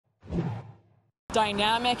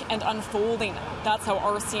Dynamic and unfolding. That's how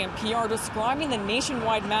RCMP are describing the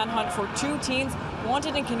nationwide manhunt for 2 teens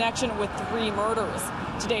wanted in connection with 3 murders.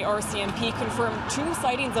 Today, RCMP confirmed 2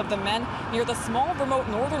 sightings of the men near the small, remote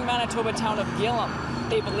northern Manitoba town of Gillam.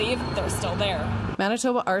 They believe they're still there.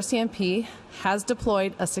 Manitoba RCMP has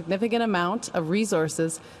deployed a significant amount of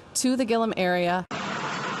resources to the Gillam area.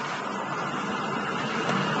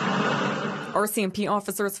 RCMP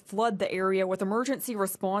officers flood the area with emergency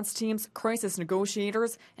response teams, crisis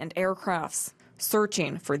negotiators, and aircrafts,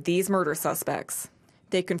 searching for these murder suspects.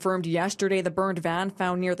 They confirmed yesterday the burned van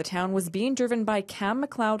found near the town was being driven by Cam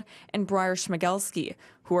McLeod and Briar Schmigelski,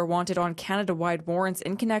 who are wanted on Canada-wide warrants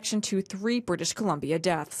in connection to 3 British Columbia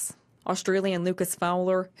deaths. Australian Lucas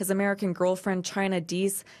Fowler, his American girlfriend China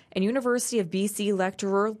Deese, and University of BC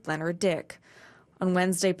lecturer Leonard Dick. On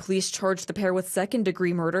Wednesday, police charged the pair with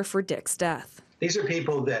second-degree murder for Dick's death. These are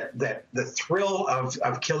people that the thrill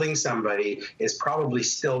of killing somebody is probably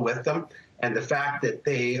still with them. And the fact that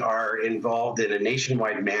they are involved in a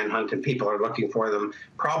nationwide manhunt and people are looking for them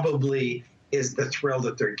probably is the thrill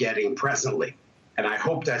that they're getting presently. And I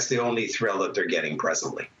hope that's the only thrill that they're getting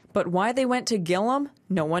presently. But why they went to Gillam,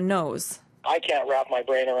 no one knows. I can't wrap my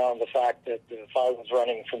brain around the fact that if I was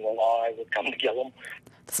running from the law, I would come to Gillam.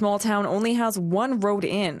 The small town only has 1 road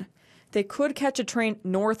in. They could catch a train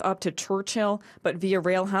north up to Churchill, but Via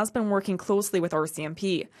Rail has been working closely with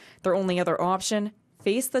RCMP. Their only other option,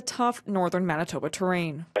 face the tough northern Manitoba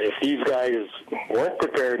terrain. If these guys weren't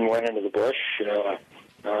prepared and went into the bush,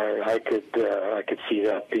 I could see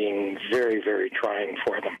that being very, very trying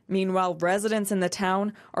for them. Meanwhile, residents in the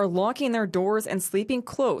town are locking their doors and sleeping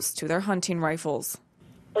close to their hunting rifles.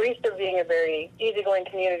 We're used to being a very easygoing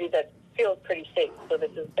community that feels pretty safe, so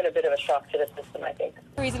this has been a bit of a shock to the system, I think.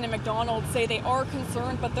 Reason and McDonald say they are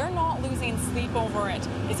concerned, but they're not losing sleep over it.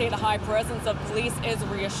 They say the high presence of police is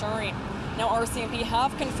reassuring. Now, RCMP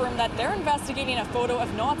have confirmed that they're investigating a photo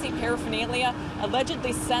of Nazi paraphernalia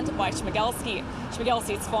allegedly sent by Schmigelski.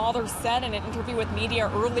 Schmigelski's father said in an interview with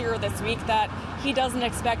media earlier this week that he doesn't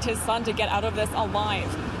expect his son to get out of this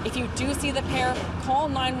alive. If you do see the pair, call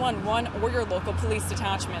 911 or your local police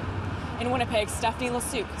detachment. In Winnipeg, Stefanie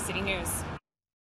Lasuik, City News.